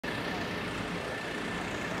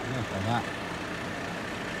Like that.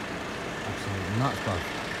 Absolutely nuts, bro.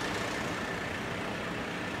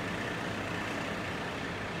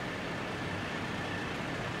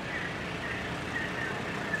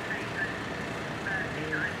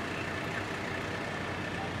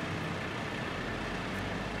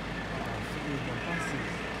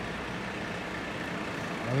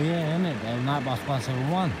 Oh yeah, innit? They're night bus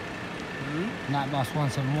 171. Night bus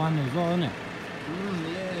 171 as well, innit?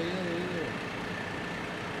 Yeah.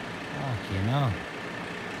 Fucking hell.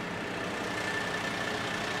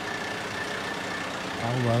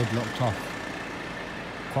 Whole road locked off.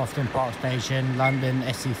 Crofton Park Station, London,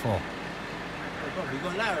 SC4. You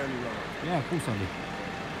got that early, right? Yeah, of course I do.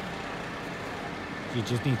 You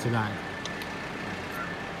just need to like...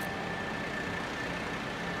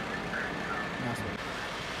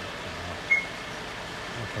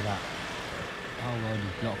 Look at that. Whole road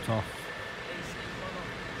is blocked off.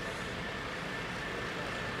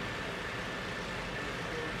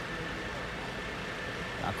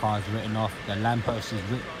 That car's written off. The lamppost is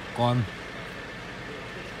gone.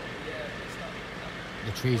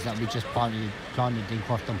 The trees that we just planted in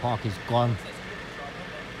Crofton Park is gone.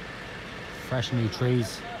 Fresh new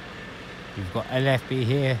trees. You've got LFB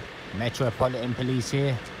here, Metropolitan Police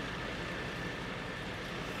here.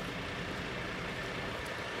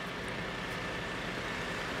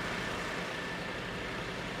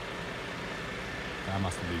 I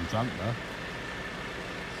must have been drunk though.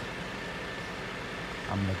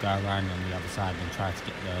 I'm gonna go around on the other side and try to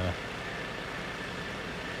get the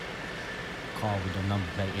car with the number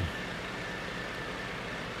plate in.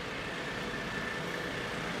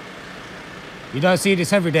 You don't see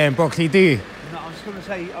this every day in Broxley, do you? No, I was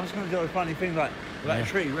going to do a funny thing like a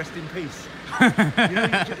tree, rest in peace. you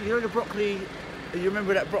know the broccoli, you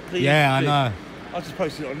remember that broccoli? Yeah, thing? I know. I just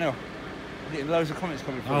posted it on now. I'm getting loads of comments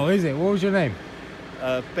coming through. Oh, is it? What was your name?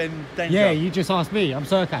 Ben Danger. Yeah, you just asked me. I'm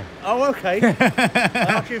Serkan. Oh, okay. I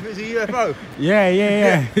asked you if it was a UFO. Yeah,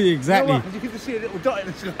 exactly. You know what? You can just see a little dot in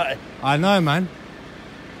the sky. I know, man.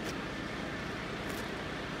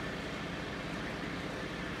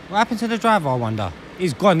 What happened to the driver, I wonder?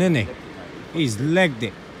 He's gone, isn't he? He's legged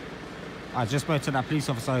it. I just spoke to that police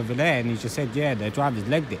officer over there and he just said, yeah, the driver's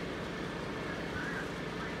legged it.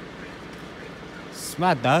 It's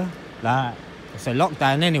mad though. Like, it's a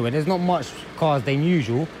lockdown anyway. There's not much cars than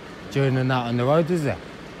usual during the night on the road, is there?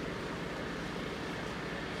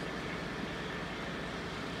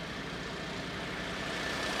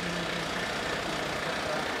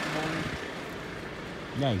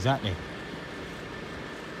 Yeah, exactly.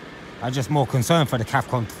 I'm just more concerned for the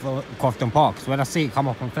Crofton Park, because when I see it come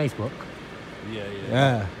up on Facebook...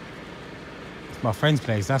 Yeah. It's my friend's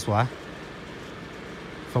place, that's why.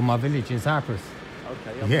 From my village in Cyprus.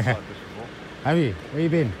 Okay, I've been to Cyprus before. Have you? Where you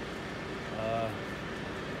been?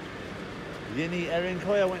 Yeni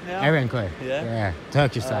Erenköy, I went now. Erenköy? Yeah.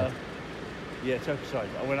 Turkish side. Yeah, Turkish side.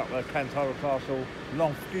 I went up Kantara Castle,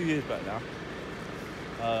 few years back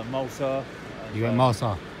now. Malta. You went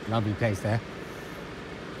Malta? Lovely place there.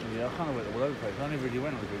 Yeah, I kind of went all over the place. I only really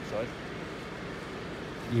went on the Greek side.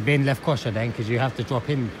 You've been Lefkoşa then, because you have to drop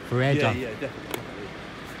in for air jump. Yeah, definitely.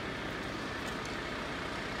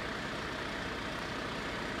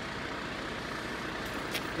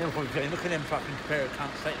 Yeah, I'm probably saying, look at them fucking pair of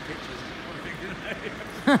cunts taking pictures.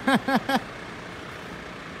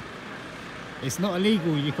 It's not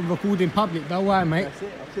illegal. You can record in public, don't worry, mate. That's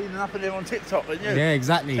it. I've seen enough of them on TikTok, haven't you? Yeah,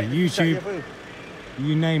 exactly. YouTube,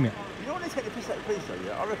 you name it. You know when they take the piss out of the police though,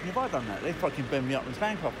 yeah? I reckon if I'd done that, they'd fucking bend me up and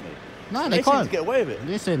handcuff me. No, they seem can't. to get away with it.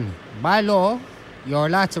 Listen, by law, you're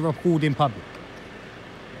allowed to record in public.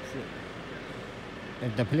 That's it.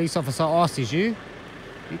 If the police officer asks you,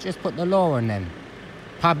 you just put the law on them.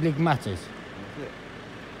 Public matters. That's it.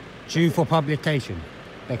 Due for publication.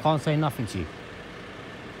 They can't say nothing to you.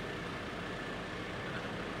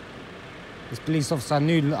 This police officer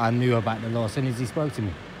knew I knew about the law as soon as he spoke to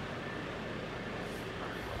me.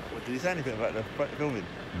 What, did he say anything about the filming?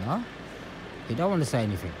 No? He don't want to say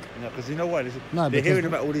anything. No, because you know why? They're hearing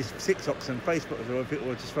about all these TikToks and Facebooks or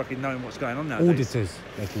people are just fucking knowing what's going on nowadays. Auditors,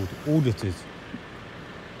 they're called. Auditors.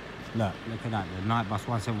 Look at that. The night bus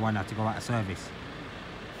 171 had to go out of service.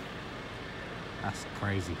 That's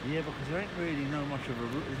crazy. Yeah, because there ain't really much of a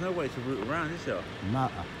route. There's no way to route around, is there? No.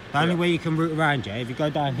 The only way you can route around, Jay, if you go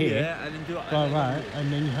down here, yeah, and then do it. Go right,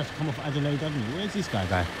 and then you have to come off Adelaide Avenue. Where's this guy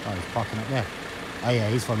going? Oh, he's parking up there. Oh yeah,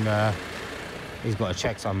 he's from the... He's got to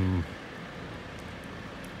check some...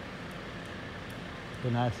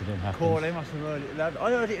 When an accident happens. Cool, they must have heard it loud. I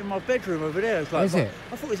heard it in my bedroom over there. It's like, is it?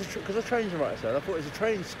 I thought it was because the trains are right outside. I thought it was a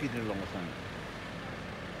train skidding along or something.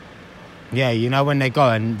 Yeah, you know when they go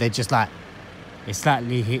and they're just like... it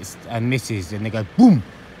slightly hits and misses, and they go boom.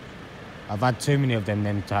 I've had too many of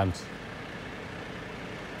them times.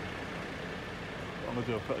 I'm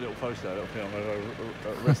gonna put a little poster, a little thing. I'm gonna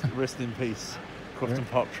go rest in peace, Crofton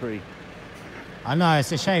Park tree. I know,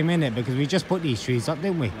 it's a shame, innit? Because we just put these trees up,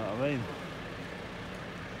 didn't we? You know what I mean?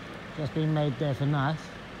 Just been made there for nice.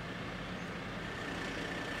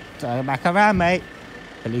 Turn back around, mate.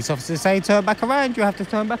 Police officers say turn back around. You have to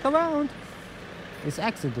turn back around. It's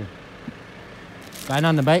accident. Going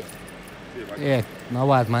on the mate. Yeah, no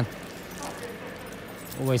worries, man.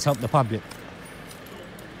 Always help the public.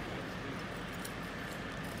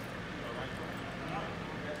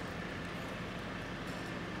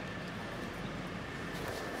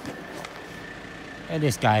 Hey,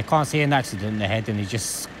 this guy can't see an accident in the head and he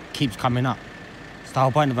just keeps coming up. It's the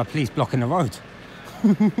whole point of a police blocking the road.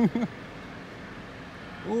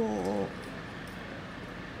 Oh.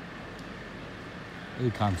 He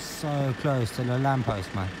comes so close to the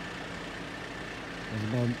lamppost, man.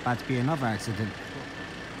 There's about to be another accident.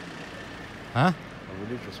 Huh? A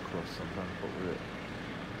religious cross, I'm trying to put with it.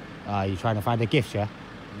 Ah, you trying to find a gift, yeah?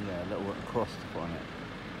 Yeah, a little cross to put on it.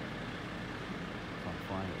 Can't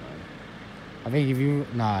find it, man. I think if you...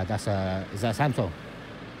 Nah, that's a... Is that Samsung?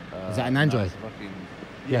 Is that an Android? No, it's fucking,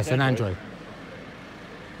 yeah, it's an Android.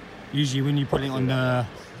 Usually when you put it on the...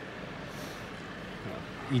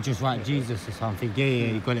 You just write Jesus or something. Yeah,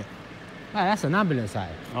 you got it. No, that's an ambulance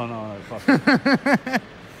side. Oh, no, fuck it. Let's see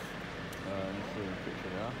a picture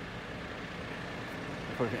there.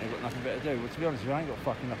 I probably think they've got nothing better to do. Well, to be honest with you, I ain't got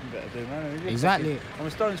fucking nothing better to do, man. Exactly. I'm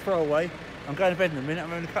a stone's throw away. I'm going to bed in a minute. I'm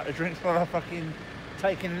having a couple of drinks while I'm fucking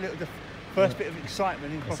taking the first bit of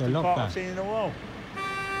excitement in Crofton Park I've seen in a while.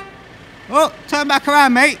 Oh, turn back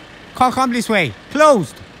around, mate. Can't come this way.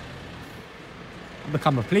 Closed. I've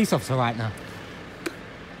become a police officer right now.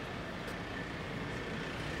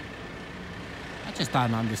 I just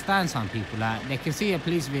don't understand some people. Like, they can see a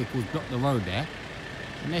police vehicle block the road there,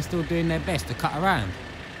 and they're still doing their best to cut around.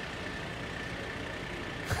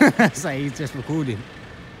 So he's just recording.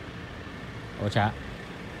 Watch out.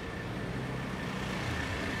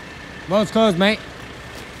 Road's closed, mate.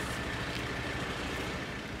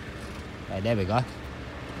 Right, there we go.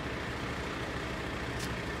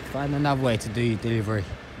 Find another way to do your delivery.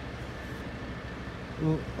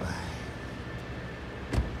 Ooh.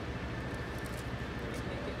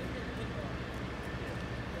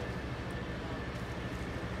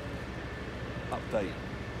 Update.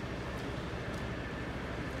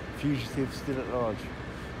 Fugitive still at large.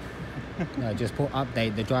 No, just put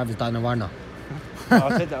update. The driver's done a runner. Oh,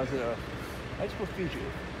 I said that. I just put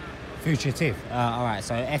fugitive. Fugitive. All right.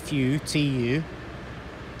 So Futuretive.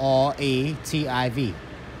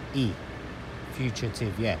 E.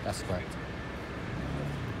 Fugitive. Yeah, that's correct.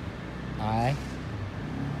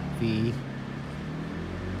 IV.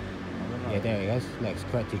 Yeah, there he goes. Lex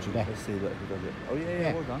corrected you there. Let's see what he does it. Oh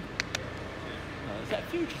yeah, well done. Is that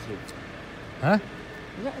fugitive? Huh?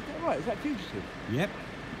 Is that right? Is that fugitive? Yep.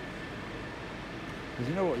 Because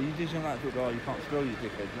you know what? You do something like that, oh, you can't spell you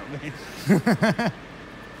dickhead, you know what I mean?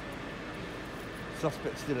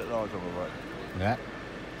 Suspect still at large, on the right. Yeah.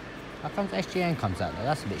 How comes SGN comes out there?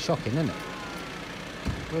 That's a bit shocking, isn't it?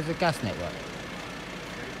 Where's the gas network?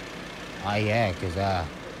 Oh yeah, because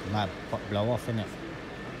it might blow off, innit?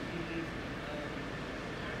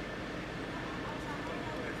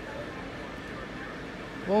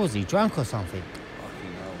 What was he, drunk or something?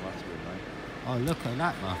 Fucking hell, that's good, mate. Oh, look at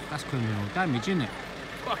that, man. That's criminal damage, isn't it?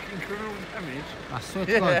 Fucking criminal damage? I swear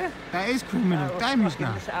to God, that is criminal damage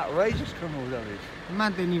now. That's outrageous criminal damage. The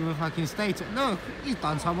man didn't even fucking state it. Look, he's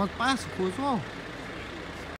done someone's bicycle as well.